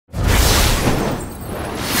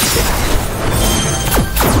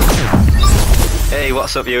Hey,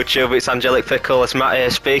 what's up YouTube? It's Angelic Pickle, it's Matt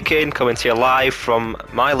here speaking, coming to you live from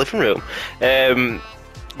my living room.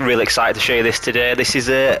 Really excited to show you this today. This is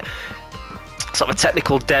a sort of a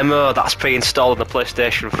technical demo that's pre-installed on the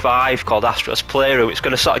PlayStation 5 called ASTRO's Playroom. It's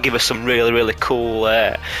going to sort of give us some really cool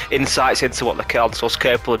insights into what the console's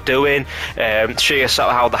capable of doing, show you sort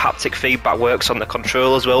of how the haptic feedback works on the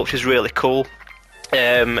controller as well, which is really cool.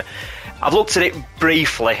 I've looked at it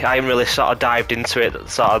briefly. I haven't really sort of dived into it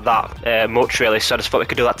that much really, so I just thought we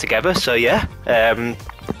could do that together. So yeah,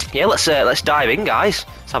 let's dive in, guys.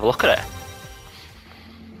 Let's have a look at it.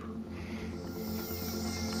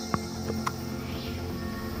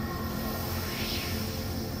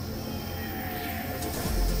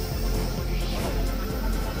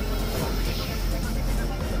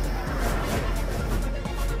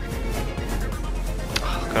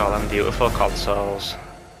 Oh, look at all them beautiful consoles.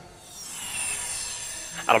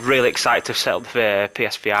 And I'm really excited to set up the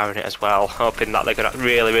PSVR in it as well, hoping that they're going to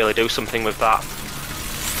really do something with that.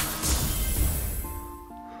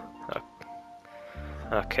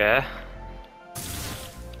 Okay.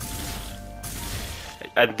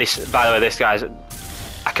 And this, by the way, this guys,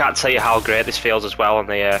 I can't tell you how great this feels as well on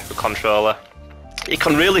the controller. You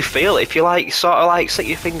can really feel it if you like, sort of like set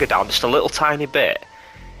your finger down just a little tiny bit.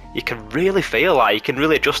 You can really feel like you can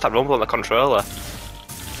really adjust that rumble on the controller.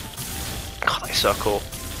 God, that is so cool.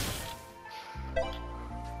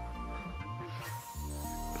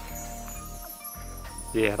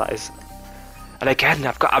 Yeah, that is. And again,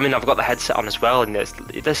 I've got the headset on as well, and there's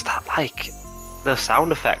that like the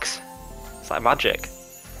sound effects. It's like magic.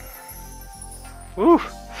 Woo!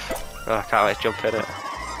 Oh, I can't wait to jump in it.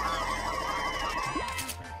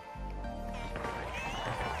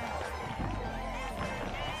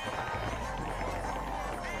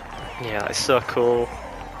 Yeah, that is so cool.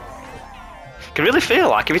 You can really feel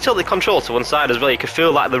like if you tilt the control to one side as well, you can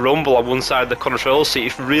feel like the rumble on one side of the control, so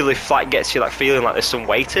it really like gets you like feeling like there's some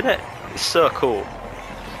weight in it. It's so cool.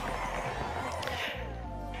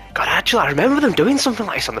 God, actually, I remember them doing something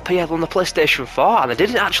like this on the PlayStation 4, and they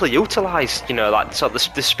didn't actually utilise, you know, like sort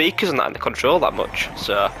of the speakers and that in the control that much.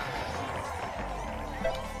 So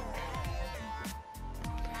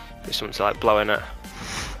there's something to like blow in it.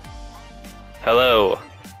 Hello.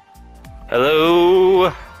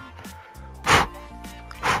 Hello.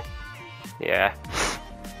 Yeah.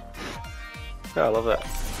 Oh, I love it.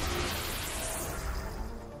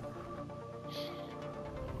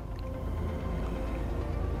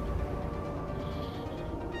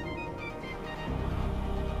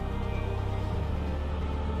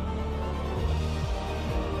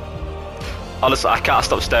 Honestly, I can't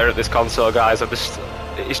stop staring at this console, guys.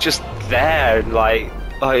 It's just there, and like,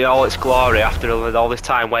 oh, all its glory after all this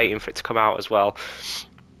time waiting for it to come out as well.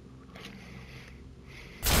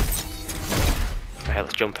 Okay,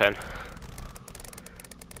 let's jump in.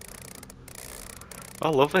 I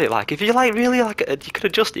love it. Like, if you like really like, you can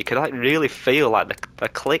adjust it. You can like really feel like the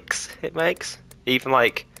clicks it makes, even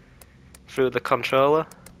like through the controller.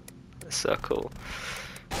 It's so cool.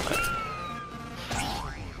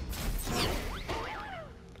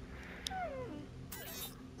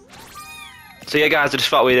 So yeah, guys, I just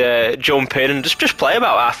thought we'd jump in and just play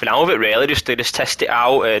about half an hour of it, really, just to test it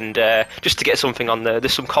out and just to get something on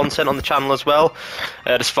there's some content on the channel as well.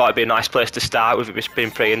 I just thought it'd be a nice place to start with it being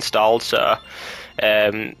pre-installed. So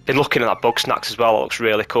been looking at that Bug Snacks as well. It looks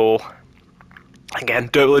really cool. Again,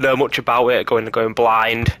 don't really know much about it, going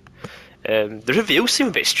blind. The reviews seem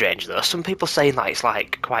a bit strange though. Some people saying that it's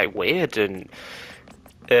like quite weird and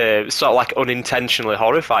sort of like unintentionally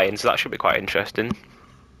horrifying. So that should be quite interesting.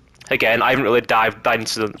 Again, I haven't really dived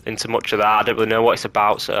into much of that. I don't really know what it's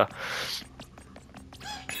about, so.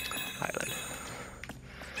 Right then.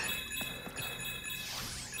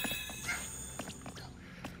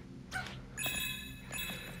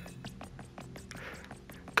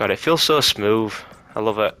 God, it feels so smooth. I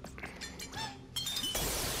love it.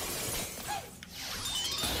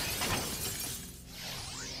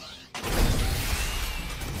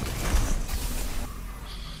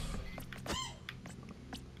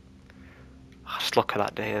 Look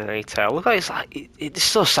at that detail. Look, it's like it's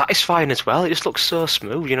so satisfying as well. It just looks so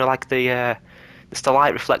smooth, you know, like the it's the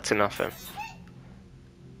light reflecting off him.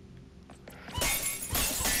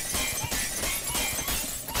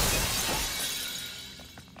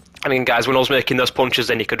 I mean, guys, when I was making those punches,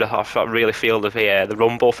 then you could really feel the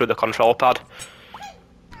rumble through the control pad.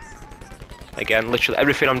 Again, literally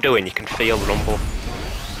everything I'm doing, you can feel the rumble.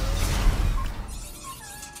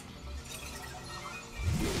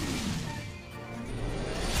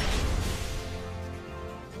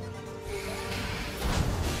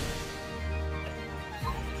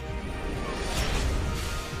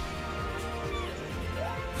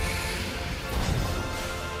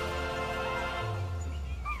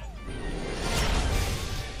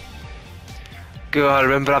 God, I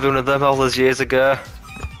remember having one of them all those years ago.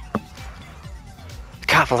 I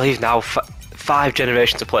can't believe now, 5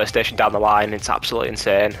 generations of PlayStation down the line, it's absolutely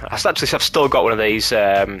insane. I've still got one of these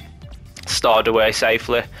stored away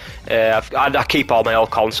safely. I keep all my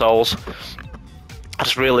old consoles. I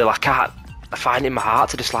just really I find it in my heart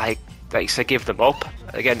to just like you say, give them up.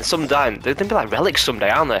 Again, someday they're gonna be like relics someday,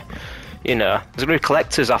 aren't they? You know, there's gonna be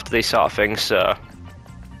collectors after these sort of things, so.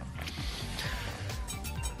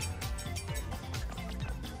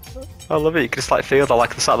 I love it. You can just like feel the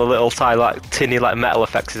sort of the little tiny like tinny like metal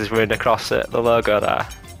effects is running across it. The logo there.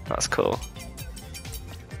 That's cool.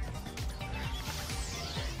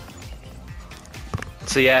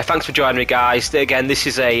 So yeah, thanks for joining me, guys. Again, this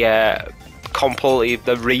is a completely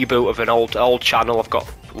the reboot of an old channel. I've got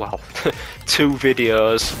 2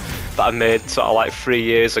 videos that I made sort of like 3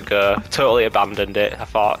 years ago. Totally abandoned it. I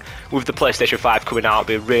thought with the PlayStation 5 coming out, it'd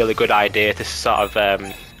be a really good idea to sort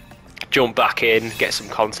of jump back in, get some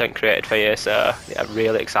content created for you. So yeah, I'm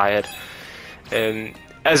really excited.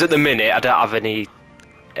 As at the minute, I don't have any.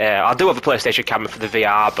 I do have a PlayStation camera for the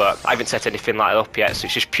VR, but I haven't set anything like that up yet. So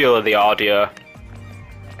it's just purely the audio.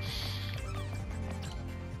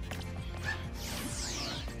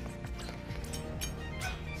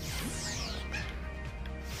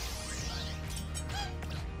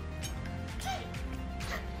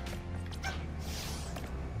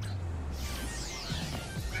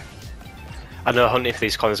 I know hunting for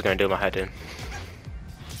these coins are going to do my head in.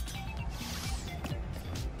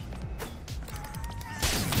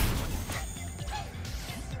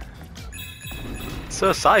 It's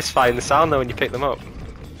so satisfying the sound though when you pick them up.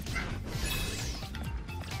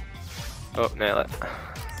 Oh, nail it.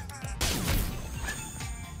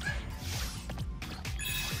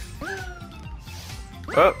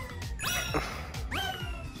 Oh!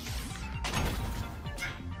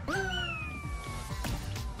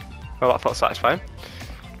 Well, that felt satisfying.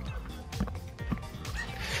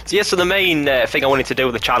 So yeah, so the main thing I wanted to do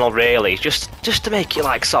with the channel really is just to make it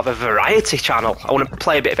like sort of a variety channel. I want to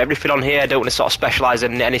play a bit of everything on here. I don't want to sort of specialise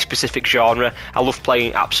in any specific genre. I love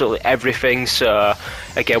playing absolutely everything. So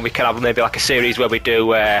again, we can have maybe like a series where we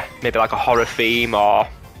do maybe like a horror theme, or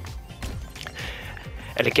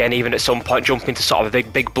and again even at some point jump into sort of a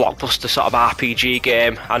big blockbuster sort of RPG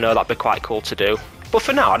game. I know that'd be quite cool to do. But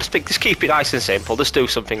for now, I just think just keep it nice and simple. Just do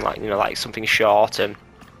something like, you know, like something short and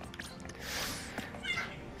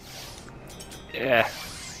yeah.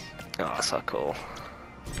 Oh, that's so cool.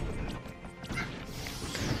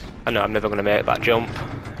 I know I'm never gonna make that jump.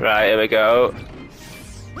 Right, here we go.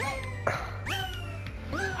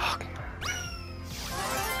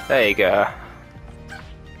 There you go.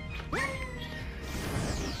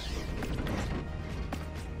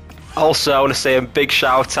 Also, I want to say a big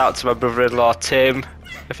shout out to my brother-in-law Tim.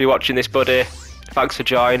 If you're watching this, buddy, thanks for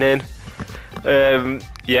joining.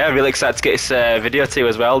 Yeah, really excited to get this video to you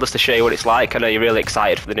as well, just to show you what it's like. I know you're really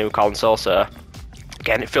excited for the new console, so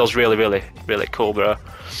again, it feels really cool, bro.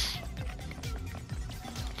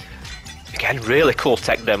 Again, really cool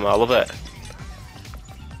tech demo. I love it.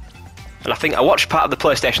 And I think I watched part of the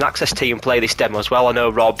PlayStation Access team play this demo as well. I know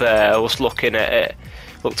Rob was looking at it.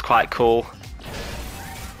 Looked quite cool.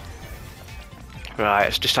 Right,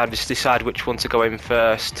 let's just decide which one to go in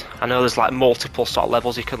first. I know there's like multiple sort of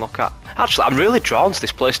levels you can look at. Actually, I'm really drawn to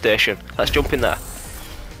this PlayStation. Let's jump in there.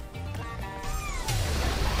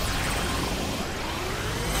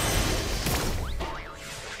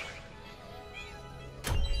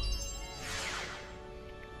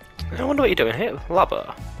 I wonder what you're doing here.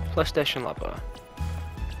 Labo. PlayStation Labo.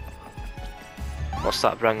 What's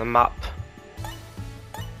that bring? The map.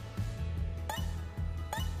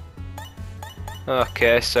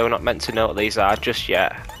 Okay, so we're not meant to know what these are just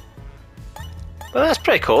yet. But that's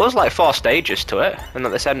pretty cool. There's like 4 stages to it, and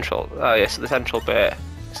then the central. Oh yes, the central bit.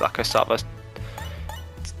 It's like a sort of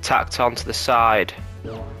tacked onto the side.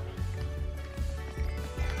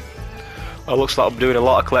 Oh, looks like I'm doing a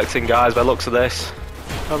lot of collecting, guys. By the looks of this.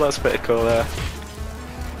 Oh, that's pretty cool there.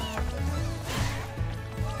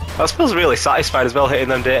 That feels really satisfying as well, hitting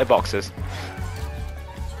them data boxes.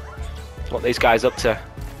 What these guys up to?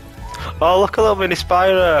 Oh, look, a little mini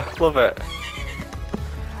Spyro. Love it.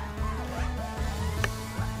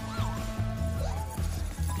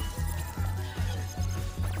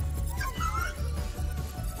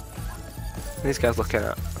 These guys looking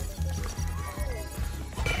at.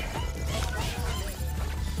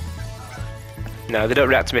 No, they don't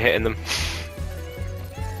react to me hitting them.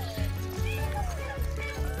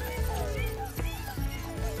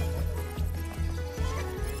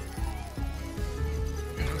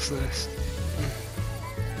 What's this?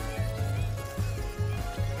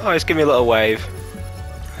 Oh, just give me a little wave.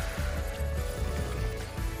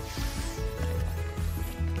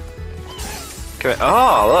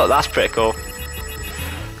 Oh, look, that's pretty cool.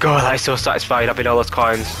 God, that is so satisfying having all those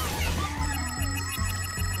coins.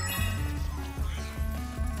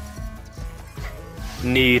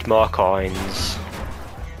 Need more coins.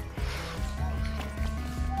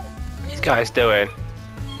 What are these guys doing?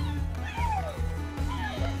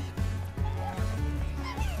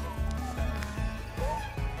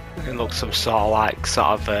 It looks some sort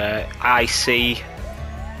of icy,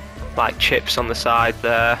 like chips on the side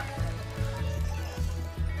there.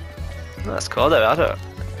 That's cool though. I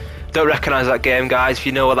don't recognise that game, guys. If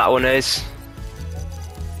you know what that one is,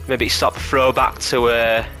 maybe it's sort of a throwback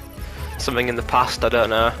to something in the past. I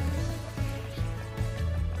don't know.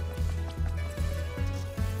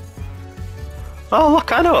 Oh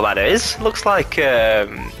look, I know what that is. Looks like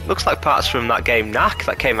parts from that game Knack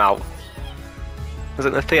that came out. Was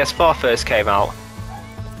it the PS4 first came out?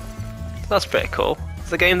 That's pretty cool.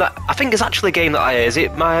 It's a game that I think is actually a game that is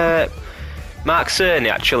it my Mark Cerny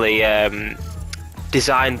actually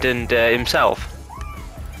designed and himself.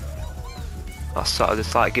 That's sort of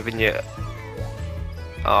just like giving you,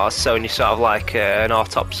 showing you sort of like an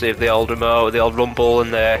autopsy of the old remote, the old rumble,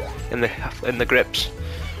 and the grips,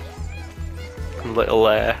 and little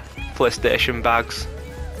PlayStation bags.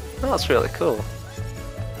 Oh, that's really cool.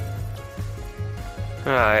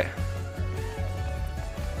 Right.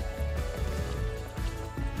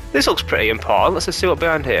 This looks pretty important. Let's just see what's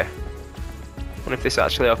behind here. Wonder if this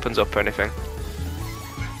actually opens up or anything.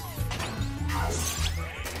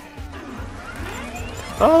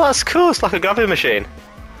 Oh, that's cool. It's like a gravity machine.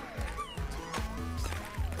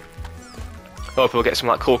 Hope we'll get some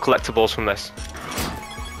like cool collectibles from this.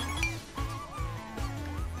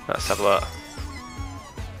 Let's have a look.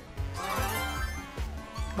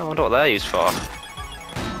 I wonder what they're used for.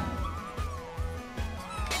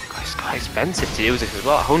 It's quite expensive to use this as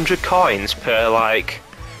well. 100 coins per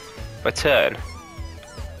turn.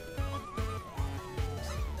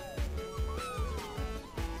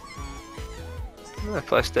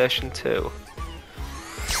 PlayStation 2.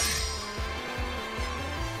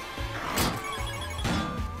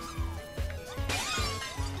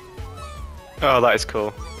 Oh, that is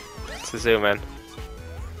cool. Let's zoom in.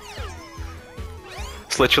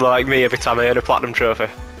 It's literally like me every time I earn a platinum trophy.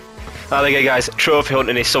 There you go, guys. Trophy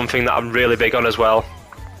hunting is something that I'm really big on as well.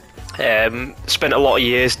 Spent a lot of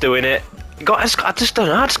years doing it. I just don't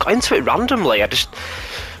know. I just got into it randomly. I just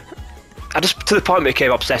to the point it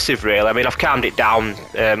became obsessive. Really. I mean, I've calmed it down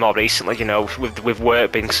more recently. You know, with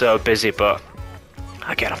work being so busy. But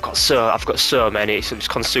again, I've got so many. It's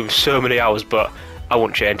consumed so many hours. But I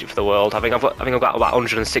wouldn't change it for the world. I think I've got about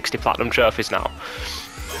 160 platinum trophies now.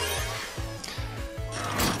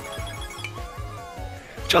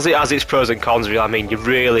 As it has its pros and cons, really. I mean, you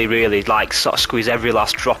really like sort of squeeze every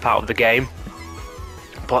last drop out of the game.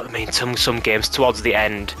 But I mean, some games towards the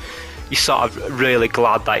end, you're sort of really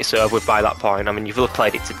glad that it's over with by that point. I mean, you've really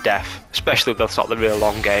played it to death, especially with the sort of the real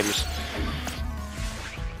long games.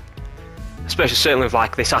 Especially certainly with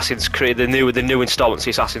like the Assassin's Creed, the new installments of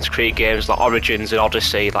the Assassin's Creed games like Origins and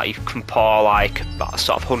Odyssey. Like you can pour like about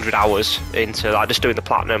sort of 100 hours into like just doing the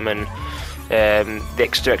platinum and the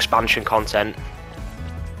extra expansion content.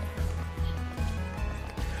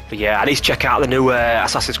 But yeah, I need to check out the new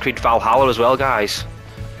Assassin's Creed Valhalla as well, guys.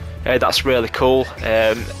 That's really cool.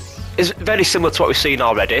 It's very similar to what we've seen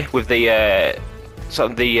already with the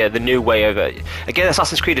sort of the new way of it. Again,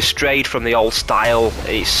 Assassin's Creed has strayed from the old style.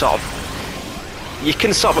 It's sort of, you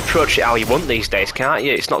can sort of approach it how you want these days, can't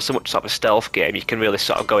you? It's not so much sort of a stealth game. You can really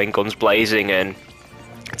sort of go in guns blazing and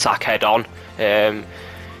attack head on.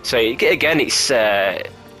 So again, it's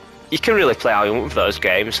you can really play how you want with those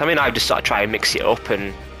games. I mean, I just sort of try and mix it up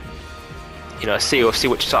and, you know, see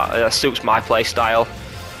which sort of suits my play style.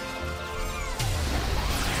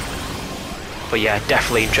 But yeah,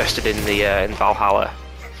 definitely interested in the in Valhalla.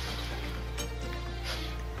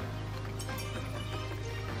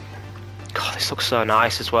 God, this looks so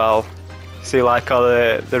nice as well. See, like all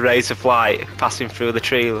the rays of light passing through the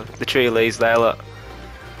tree leaves there. Look.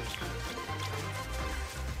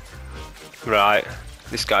 Right,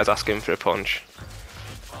 this guy's asking for a punch.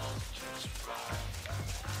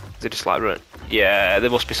 Is it just like run? Yeah, there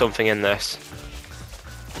must be something in this.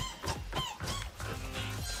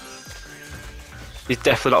 He's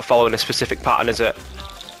definitely not following a specific pattern, is it?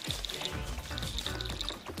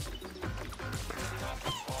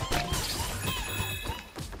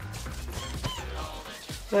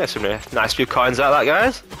 There's some nice few coins out of that,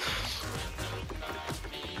 guys.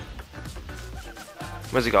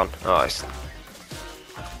 Where's he gone? Oh, it's...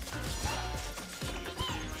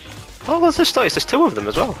 Oh, there's two of them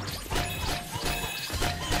as well.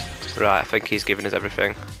 Right, I think he's giving us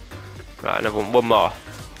everything. Right, another one more.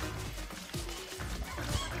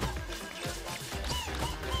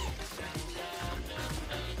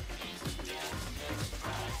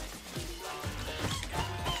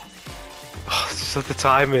 Oh, it's just the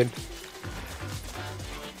timing.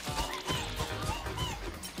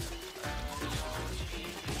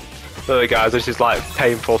 There, guys, this is like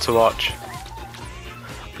painful to watch.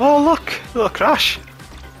 Oh look, little crash.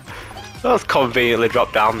 That was conveniently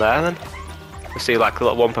dropped down there then. We see like a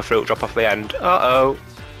little Wumpa fruit drop off the end. Uh-oh.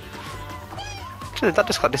 Actually, that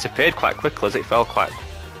just got disappeared quite quickly as it fell quite...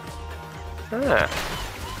 Ah.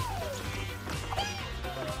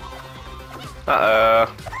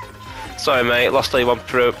 Uh-oh. Sorry mate, lost all your Wumpa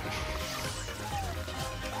fruit.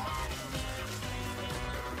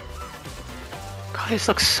 God, this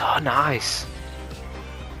looks so nice.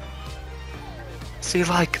 See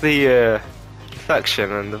like the reflection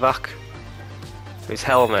in the back of his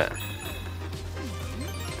helmet.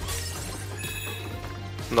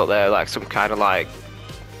 Not there like some kind of like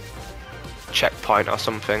checkpoint or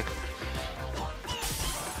something.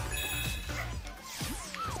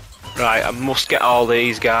 Right, I must get all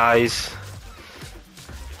these guys.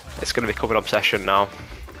 It's going to become an obsession now.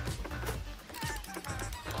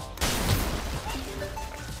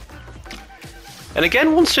 And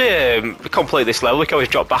again, once we complete this level, we can always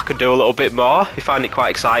drop back and do a little bit more. We find it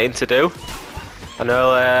quite exciting to do. I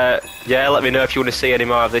know, yeah, let me know if you want to see any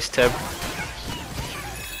more of this, Tim.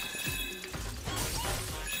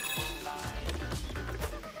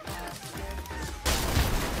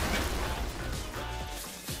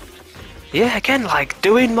 Yeah, again, like,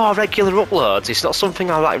 doing more regular uploads, it's not something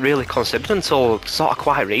I like really considered until sort of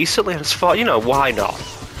quite recently. I just thought, you know, why not?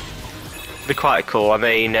 It'd be quite cool. I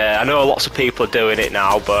mean, I know lots of people are doing it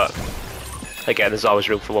now, but again, there's always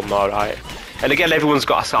room for one more, right? And again, everyone's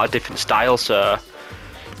got a sort of different style, so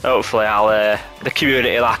hopefully the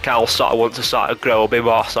community, like, I'll sort of want to sort of grow a bit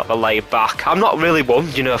more sort of laid back. I'm not really one,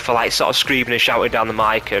 you know, for like sort of screaming and shouting down the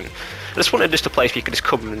mic, and I just wanted just a place where you could just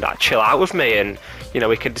come and like, chill out with me, and you know,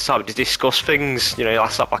 we could sort of discuss things, you know,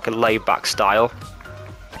 that's sort of like a laid back style.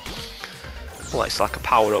 Well, it's like a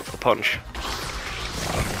power up for punch.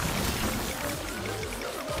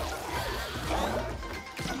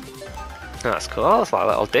 That's cool, that's like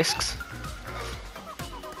little discs.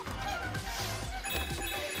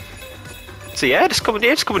 So yeah, just come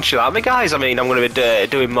and chill out with me, guys. I mean, I'm going to be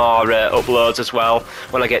doing more uploads as well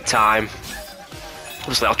when I get time.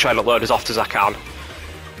 Obviously, I'll try and upload as often as I can.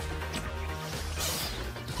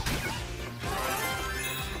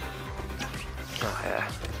 Oh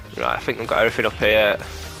yeah. Right, I think I've got everything up here.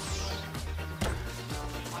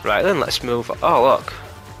 Right then, let's move. Oh look.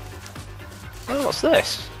 Oh, what's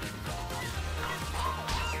this?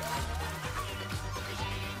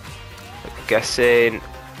 I'm guessing.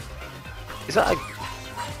 Is that a...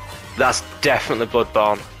 That's definitely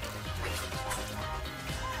Bloodborne.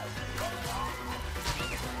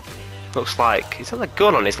 Looks like... He's got a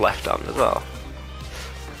gun on his left hand as well.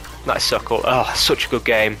 That's so cool. Oh, such a good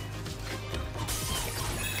game.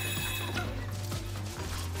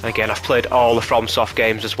 Again, I've played all the FromSoft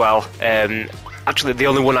games as well. Actually, the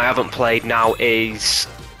only one I haven't played now is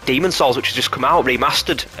Demon Souls, which has just come out,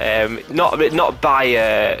 remastered. Not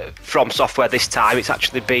by From Software this time. It's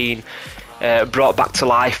actually been brought back to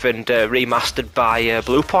life and remastered by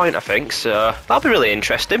Bluepoint, I think. So that'll be really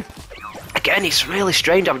interesting. Again, it's really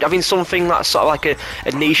strange having something that's sort of like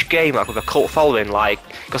a niche game, like with a cult following, like,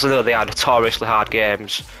 because I know they are notoriously hard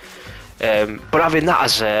games. But having that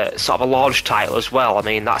as a sort of a launch title as well, I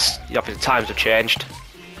mean, that's, you know, the times have changed.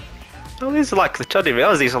 Oh, these are like, I didn't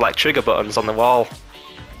realise these are like trigger buttons on the wall.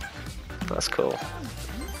 That's cool.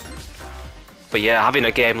 But yeah, having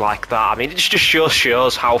a game like that, I mean, it just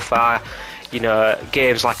shows how far, you know,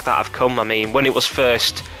 games like that have come. I mean, when it was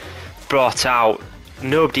first brought out,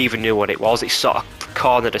 nobody even knew what it was. It sort of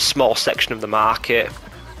cornered a small section of the market.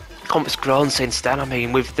 It's grown since then. I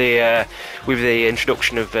mean, with the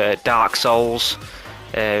introduction of Dark Souls,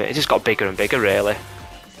 it just got bigger and bigger, really.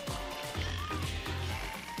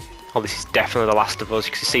 Oh, this is definitely The Last of Us.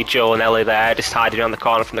 You can see Joel and Ellie there, just hiding around the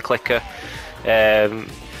corner from the clicker.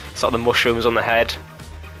 Sort of the mushrooms on the head.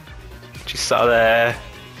 Just sort of the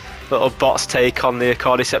little bot's take on the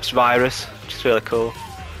Cordyceps virus, which is really cool.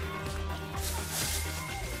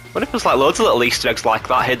 What if there's like loads of little Easter eggs like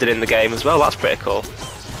that hidden in the game as well? That's pretty cool.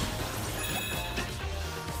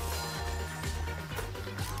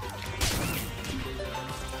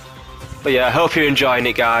 But yeah, I hope you're enjoying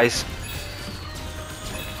it, guys.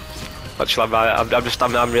 Actually,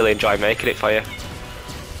 I'm really enjoying making it for you.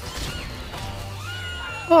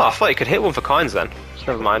 Oh, I thought you could hit one for coins then.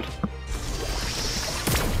 Never mind.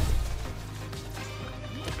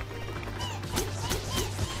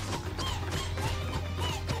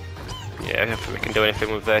 I don't think we can do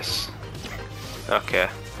anything with this. Okay.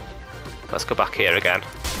 Let's go back here again.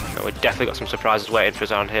 No, we've definitely got some surprises waiting for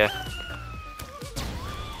us around here.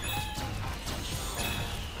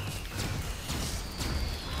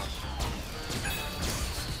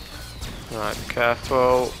 Right, be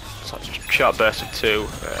careful. So it's a short burst of 2.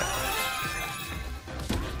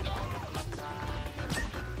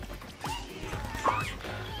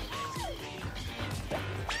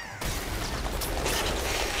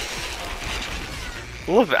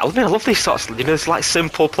 Love it. I mean, I love these sorts of, it's like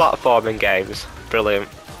simple platforming games. Brilliant.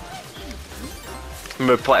 I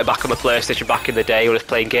remember playing back on the PlayStation back in the day when I was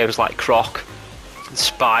playing games like Croc and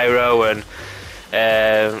Spyro and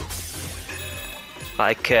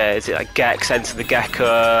is it like Gex, Enter the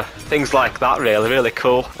Gecko, things like that. Really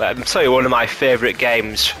cool. I'll tell you, one of my favourite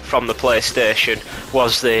games from the PlayStation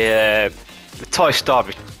was the Toy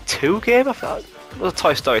Story 2 game. I thought it was a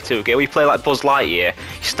Toy Story 2 game. We play like Buzz Lightyear.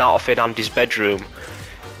 You start off in Andy's bedroom,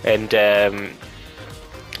 and you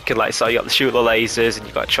can like, so you got to shoot the lasers, and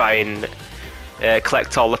you got to try and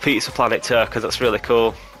collect all the Pizza Planet tokens. That's really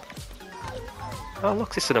cool. Oh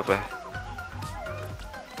look, this is another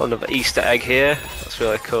Easter egg here. That's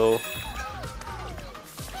really cool.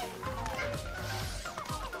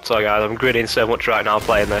 Sorry guys, I'm grinning so much right now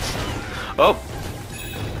playing this. Oh!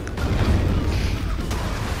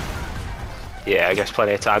 Yeah, I guess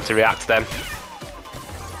plenty of time to react then.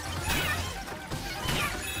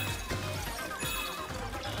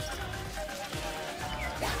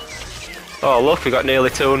 Oh look, we got nearly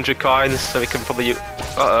 200 coins, so we can probably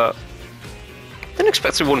didn't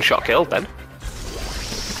expect a one-shot kill then.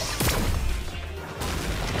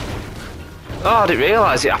 Oh, I didn't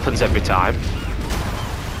realise it happens every time.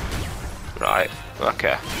 Right,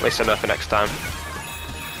 okay. At least I know for next time.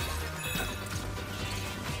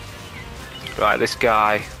 Right, this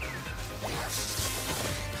guy.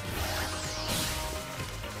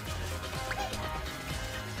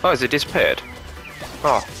 Oh, has he disappeared?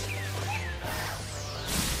 Oh.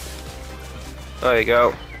 There you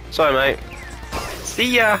go. Sorry, mate.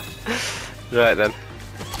 See ya! Right then.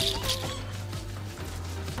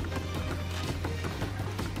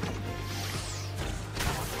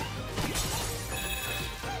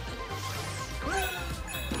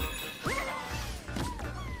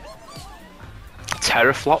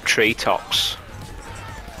 Teraflop tree tops.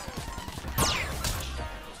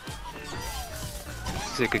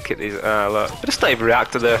 So you could get these. Look, just not even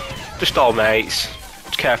react to the. Just all mates.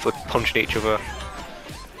 Just carefully punching each other.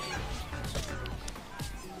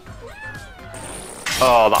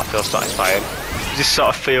 Oh, that feels satisfying. You just sort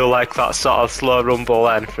of feel like that sort of slow rumble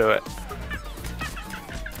then through it.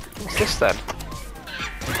 What's this then?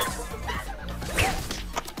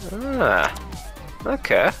 Ah,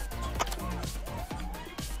 okay.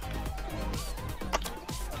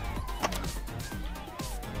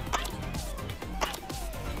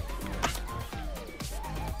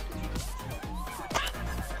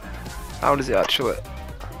 How does it actually?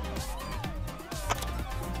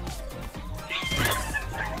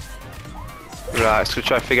 Right, so we'll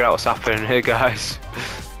try and figure out what's happening here, guys.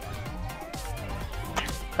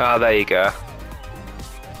 Ah, there you go.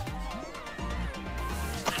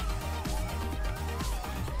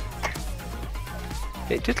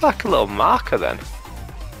 It did like a little marker then.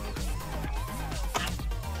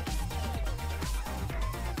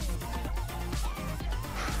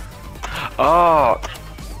 Oh!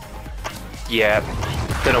 Yeah,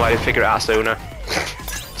 don't know why I didn't figure it out sooner.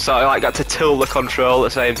 So I like got to tilt the control at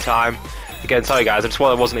the same time. Again, sorry guys,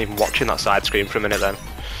 I wasn't even watching that side screen for a minute then.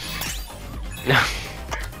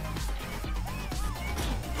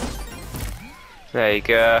 There you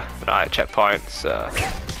go. Right, checkpoint. So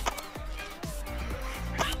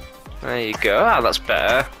there you go. Ah, that's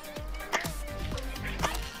better.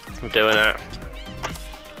 I'm doing it.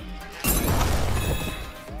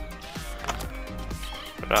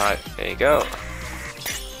 Right, there you go.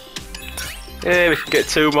 Yeah, we can get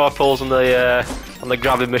 2 more pulls on the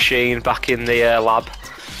grabbing machine back in the lab.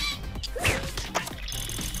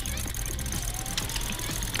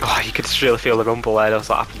 Oh, you could just really feel the rumble there. What's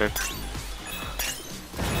that happening?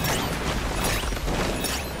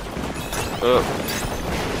 Oh.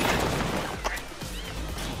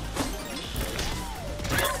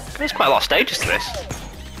 There's quite a lot of stages to this.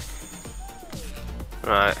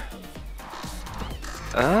 Right.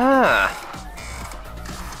 Ah.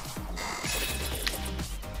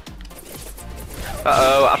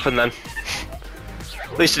 Uh-oh, what happened then?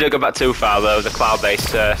 At least you didn't go back too far though, the cloud base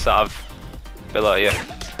sort of below you.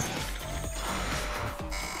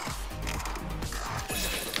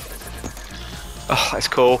 Oh, that's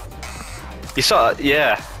cool. You sort of,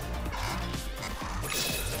 yeah.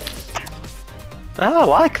 Oh, I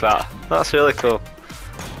like that. That's really cool.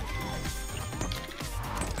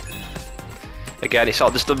 Again, it's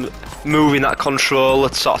sort of just moving that controller,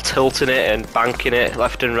 sort of tilting it and banking it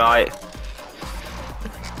left and right.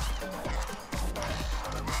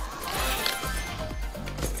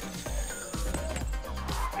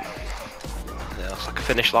 Yeah, looks like a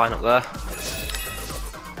finish line up there.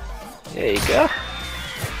 There you go.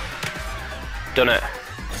 Done it.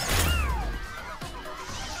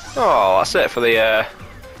 Oh, that's it for the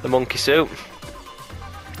monkey suit.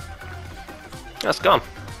 That's gone.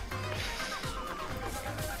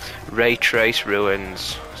 Ray Trace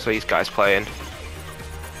Ruins. So these guys playing.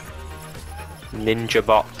 Ninja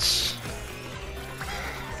bots.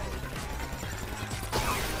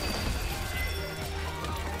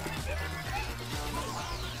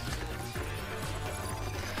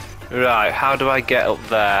 Right, how do I get up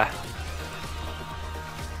there?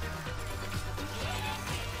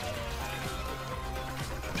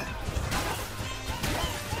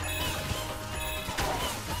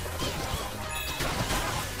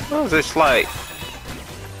 What is this like?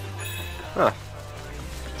 Huh.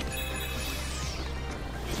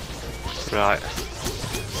 Right.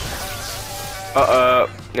 Uh-oh.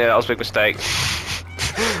 Yeah, that was a big mistake.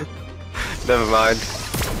 Never mind.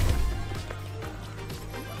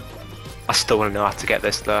 I still want to know how to get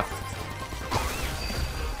this though.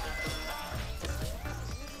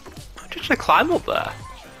 How did I climb up there?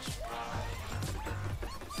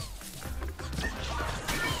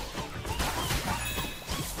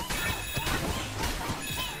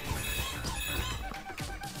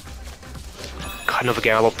 Another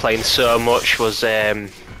game I love playing so much was Jak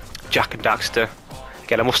and Daxter.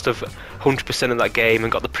 Again, I must have 100% of that game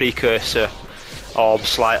and got the precursor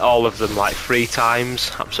orbs, like all of them, like 3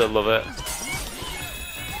 times. Absolutely love it.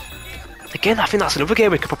 Again, I think that's another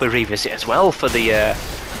game we could probably revisit as well for the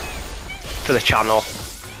channel.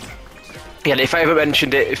 Yeah, if I ever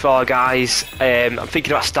mentioned it before, guys, I'm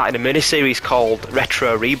thinking about starting a mini-series called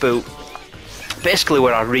Retro Reboot. Basically,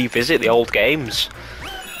 where I revisit the old games.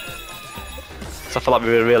 So I feel like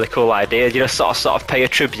it'd be a really cool idea, you know, sort of pay a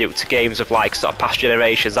tribute to games of like sort of past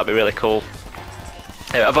generations. That'd be really cool.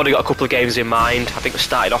 I've only got a couple of games in mind. I think we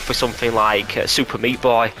started off with something like Super Meat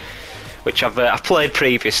Boy, which I've played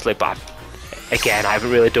previously, but again I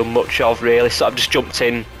haven't really done much of really. So I've just jumped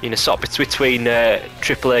in, you know, sort of between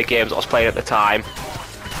AAA games I was playing at the time.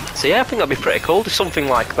 So yeah, I think that'd be pretty cool. Just something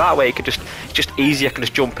like that where you could just easy. I can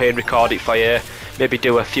just jump in, record it for you, maybe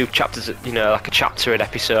do a few chapters, you know, like a chapter an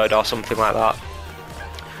episode or something like that.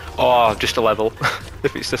 Or just a level,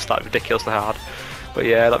 if it's just like ridiculously hard. But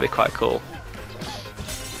yeah, that'd be quite cool.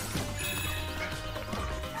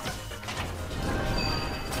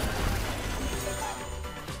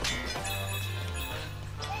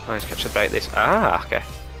 I just catch the break this. Ah, okay.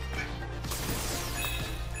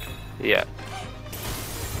 Yeah.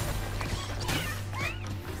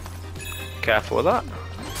 Careful with that.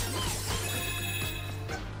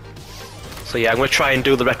 So yeah, I'm going to try and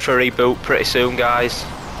do the retro reboot pretty soon, guys.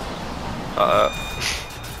 I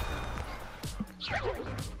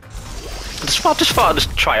just thought I'd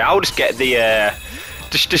just try out, just get the,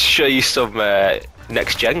 just show you some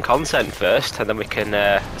next gen content first, and then we can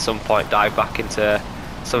at some point dive back into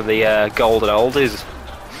some of the golden oldies.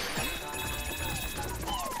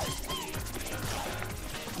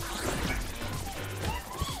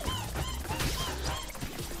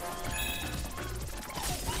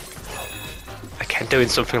 Again, doing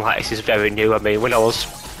something like this is very new. I mean, when I was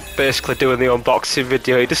basically doing the unboxing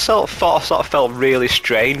video, it just sort of felt really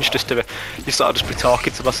strange just to just be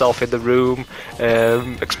talking to myself in the room,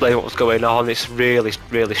 explain what was going on. It's really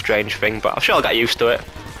strange thing, but I'm sure I'll get used to it.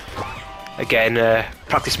 Again,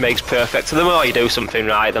 practice makes perfect, so the more you do something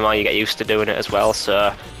right, the more you get used to doing it as well.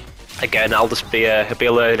 So again, it'll be a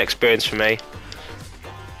learning experience for me.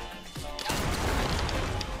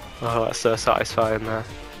 Oh, that's so satisfying there.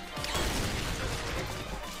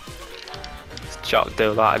 Jock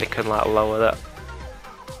do that and he can like lower that.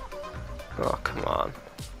 Oh, come on.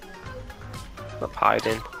 Stop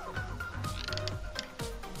hiding.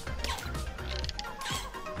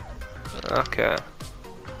 Okay.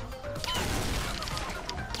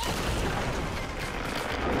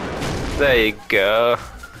 There you go.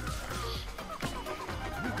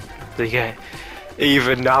 Yeah.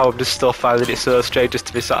 Even now I'm just still finding it so strange just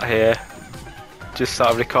to be sat here. Just sort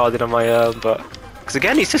of recording on my own, but because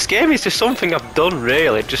again, it's this game, it's just something I've done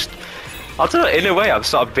really. Just, I don't know, in a way I've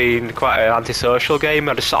sort of been quite an antisocial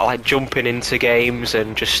gamer. I just sort of like jumping into games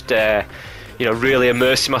and just, you know, really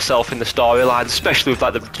immersing myself in the storylines, especially with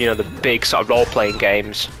like the, you know, the big sort of role-playing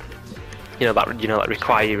games. You know that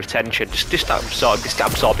require your attention. Just get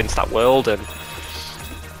absorbed into that world, and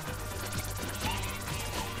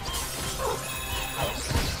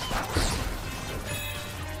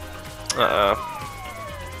So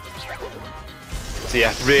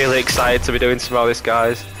yeah, really excited to be doing some of this,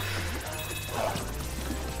 guys.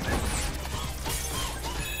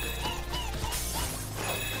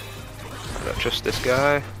 I don't trust this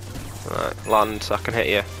guy. Right, land so I can hit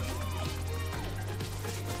you.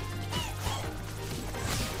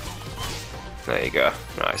 There you go.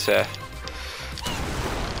 Right, safe.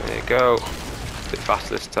 There you go. A bit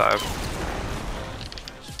faster this time.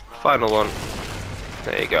 Final one.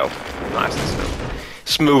 There you go. Nice and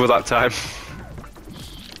smooth that time.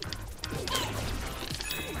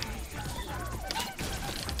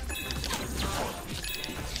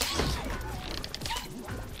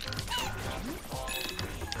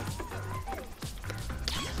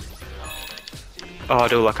 Oh, I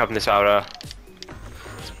do like having this arrow.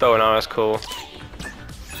 This bow and arrow's cool.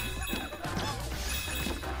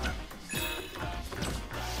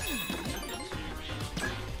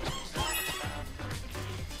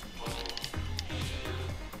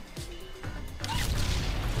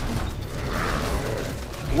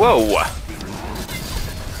 Whoa!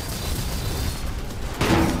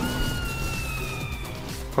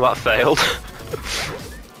 Well, that failed.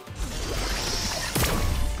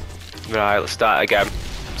 Right, let's start again.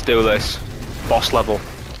 Let's do this. Boss level.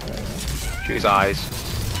 Shoot his eyes.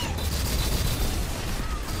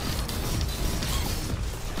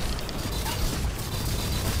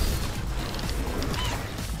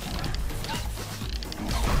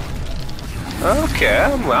 Okay,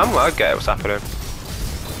 I get what's happening.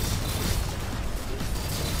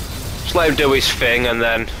 Just let him do his thing and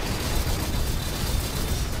then...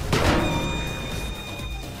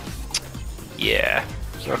 Yeah,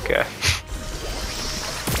 okay.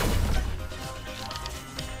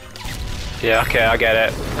 Yeah, okay, I get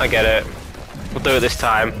it. I get it. We'll do it this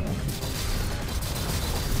time.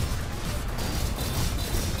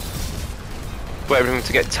 Wait for him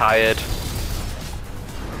to get tired.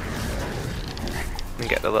 And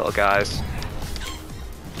get the little guys.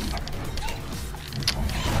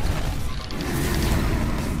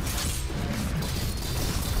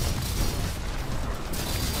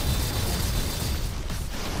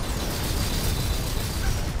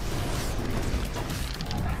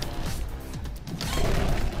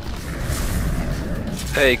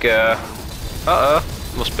 There you go. Uh-oh.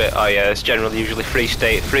 Must be. Oh yeah, it's generally usually free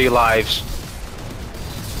state, 3 lives.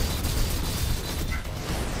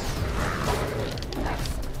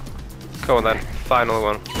 Come on then, final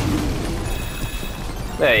one.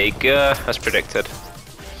 There you go, as predicted.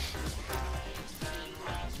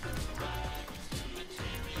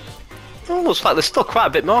 Oh, looks like there's still quite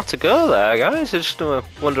a bit more to go there, guys. I just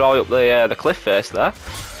wander all up the cliff face there.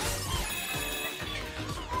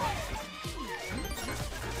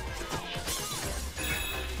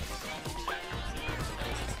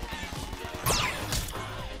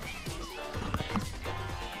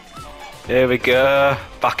 Here we go,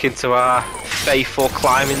 back into our faithful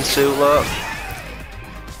climbing suit look.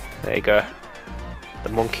 There you go, the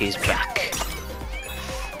monkey's back.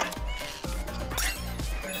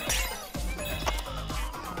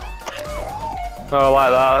 Oh, I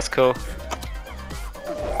like that, that's cool.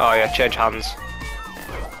 Oh yeah, change hands.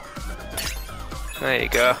 There you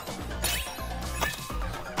go.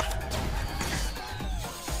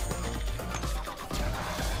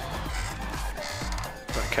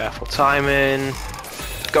 Careful timing.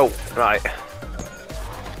 Go. Right.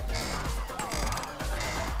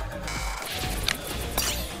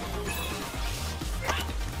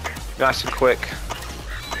 Nice and quick.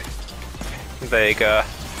 There you go. I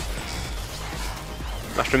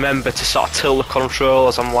have to remember to sort of tilt the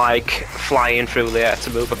controls. I'm like flying through the air to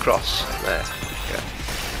move across. There. Okay.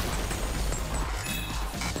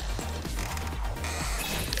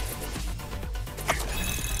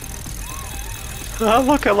 Oh,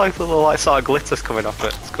 look at like the little like sort of glitters coming off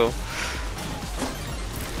it. It's cool.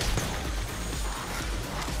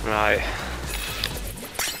 Right.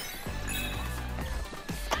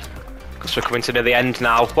 Because we're coming to near the end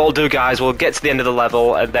now. What we'll do, guys, we'll get to the end of the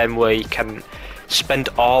level and then we can spend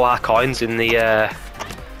all our coins in the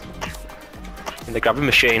grabbing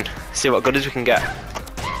machine. See what goodies we can get.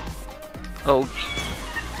 Oh,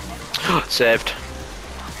 saved.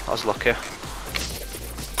 I was lucky.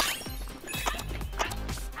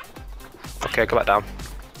 Okay, go back down.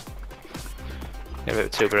 Yeah, a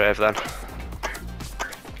bit too brave then.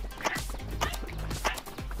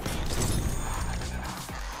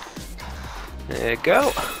 There you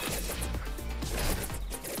go.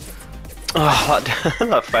 Oh,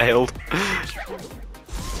 that failed.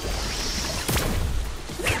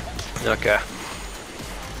 Okay.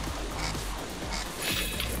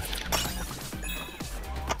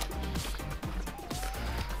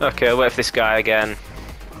 Okay, I'll wait for this guy again.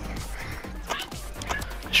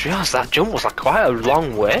 I just realised that jump was like quite a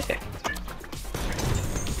long way.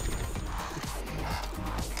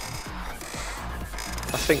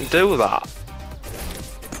 I think do that.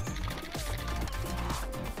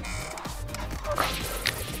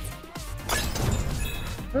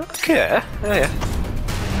 Okay, oh yeah.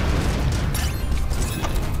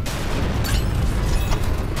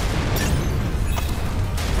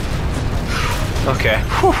 Okay,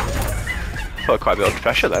 whew. Felt quite a bit under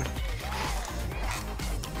pressure then.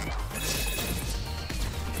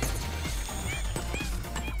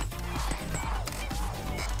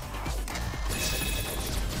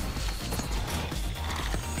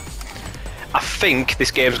 I think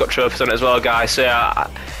this game's got trophies on it as well, guys, so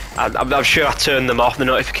I'm sure I turned them off, the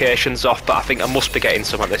notifications off, but I think I must be getting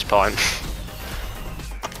some at this point.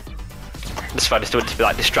 Just find it to be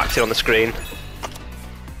like distracted on the screen.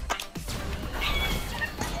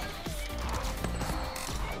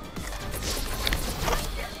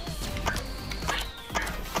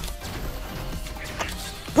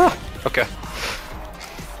 Oh, okay.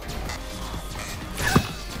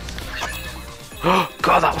 Oh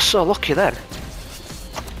god, that was so lucky then.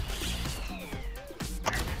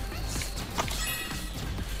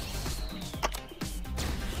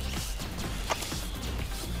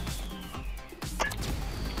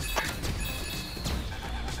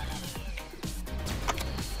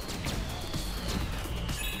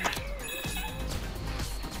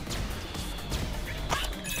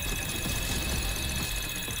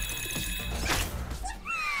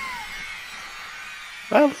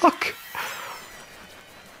 Well, look.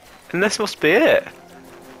 And this must be it.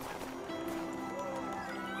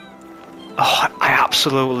 Oh, I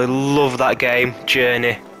absolutely love that game,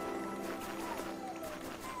 Journey.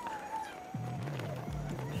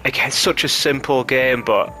 Again, it's such a simple game,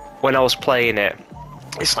 but when I was playing it,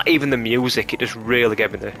 it's like even the music, it just really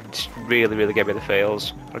gave me the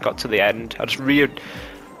feels. I got to the end, I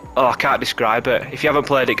I can't describe it. If you haven't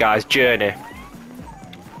played it, guys, Journey.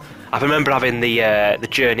 I remember having the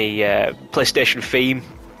Journey PlayStation theme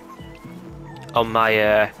on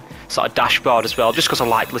my sort of dashboard as well, just because I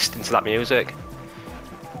liked listening to that music.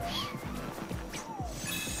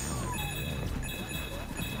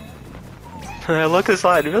 Look, it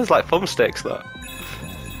feels like thumbsticks though.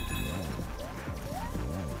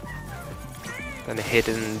 Any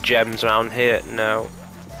hidden gems around here? No.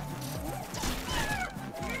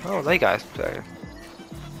 Oh, they guys playing.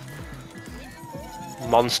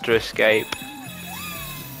 Monster escape.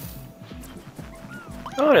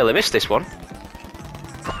 Oh, I nearly missed this one.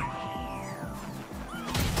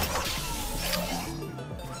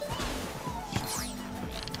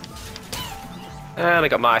 And I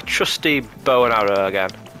got my trusty bow and arrow again.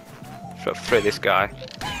 Through this guy.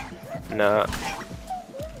 No.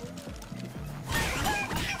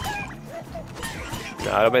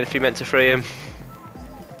 No, I don't mean if you meant to free him.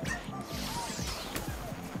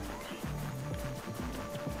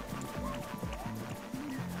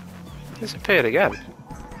 Disappeared again.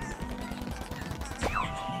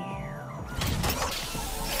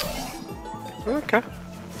 Okay.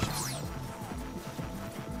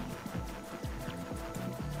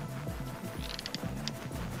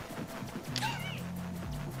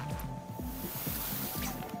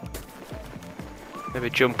 Maybe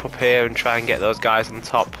jump up here and try and get those guys on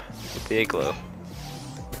top with the igloo.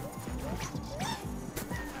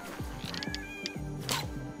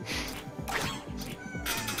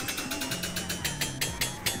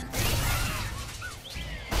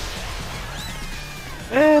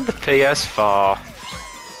 And the PS4.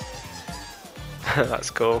 That's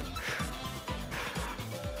cool.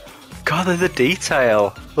 God, the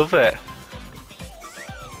detail. Love it.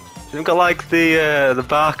 They've got like the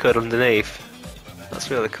barcode underneath.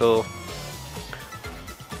 That's really cool.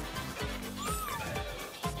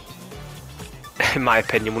 In my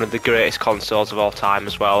opinion, one of the greatest consoles of all time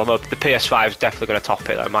as well. Although the PS5 is definitely going to top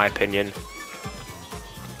it, in my opinion.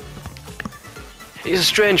 It's a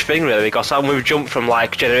strange thing, really, because when we've jumped from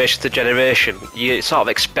like generation to generation, you sort of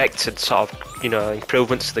expected sort of, you know,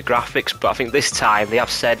 improvements to the graphics. But I think this time they have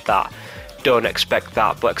said that don't expect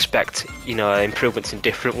that, but expect, you know, improvements in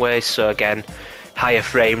different ways. So again, higher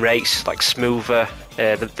frame rates, like smoother,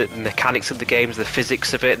 the mechanics of the games, the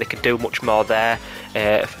physics of it, they can do much more there.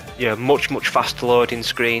 You know, much faster loading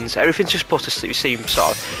screens. Everything's just supposed to seem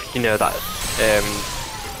sort of, you know, that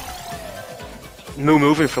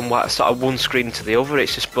moving from sort of one screen to the other.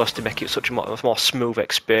 It's just supposed to make it such a more smooth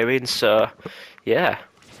experience. So, yeah.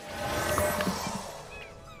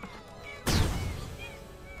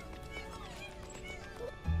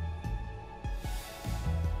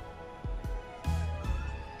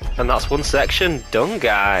 And that's one section done,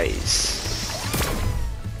 guys.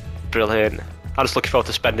 Brilliant. I'm just looking forward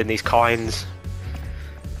to spending these coins.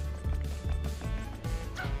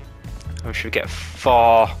 We should get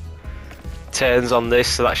 4 turns on this,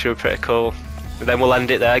 so that should be pretty cool. And then we'll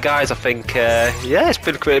end it there, guys. I think, yeah, it's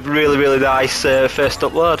been a really, really nice first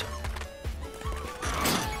upload.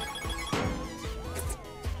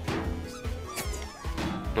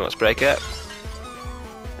 Let's break it.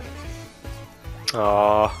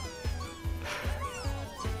 Oh,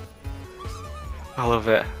 I love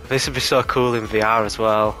it. This would be so cool in VR as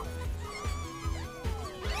well.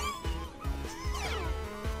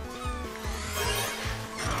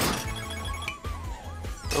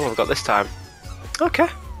 Oh, I've got this time. Okay.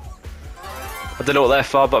 I don't know what they're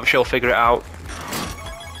for, but I'm sure I'll figure it out.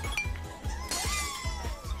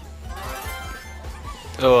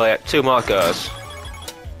 Oh yeah, 2 more goes.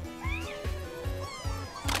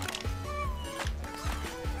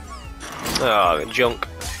 Oh, junk.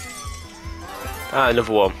 Ah,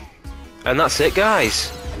 another one. And that's it,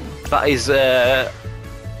 guys. That is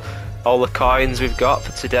all the coins we've got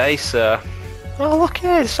for today, so... Oh, look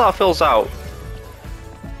here, it sort of fills out.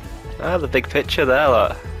 Ah, the big picture there,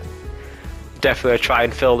 look. Definitely try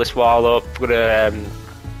and fill this wall up. We're gonna,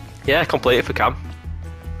 yeah, complete it if we can.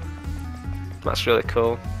 That's really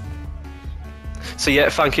cool. So yeah,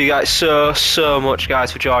 thank you guys so much,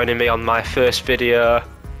 guys, for joining me on my first video.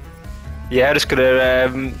 Yeah, just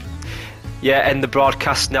gonna yeah, end the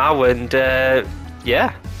broadcast now and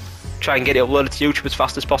yeah, try and get it uploaded to YouTube as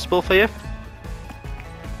fast as possible for you.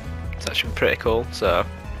 So that should be pretty cool. So,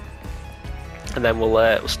 and then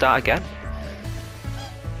we'll start again.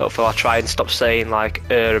 Hopefully I'll try and stop saying like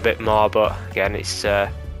a bit more, but again it's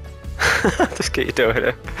just keep doing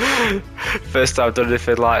it. First time I've done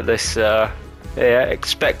anything like this, yeah,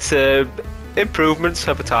 expect improvements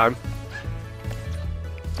over time.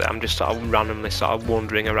 I'm just sort of randomly sort of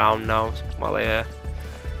wandering around now while I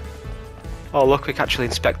oh look, we can actually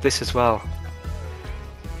inspect this as well.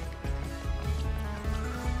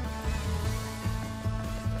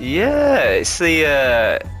 Yeah, it's the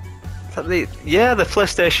yeah, the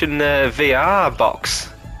PlayStation VR box.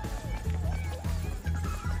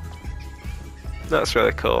 That's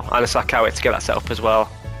really cool. And I can't wait to get that set up as well.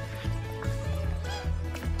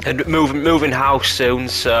 And moving house soon,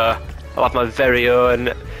 so I'll have my very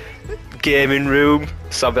own gaming room,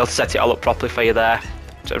 so I'll be able to set it all up properly for you there.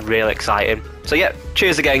 So really exciting. So yeah,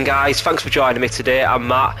 cheers again, guys. Thanks for joining me today. I'm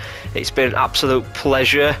Matt. It's been an absolute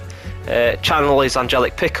pleasure. Channel is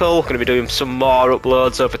Angelic Pickle. Going to be doing some more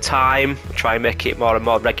uploads over time. Try and make it more and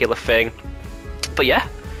more regular thing. But yeah,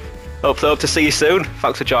 hope to see you soon.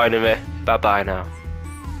 Thanks for joining me. Bye bye now.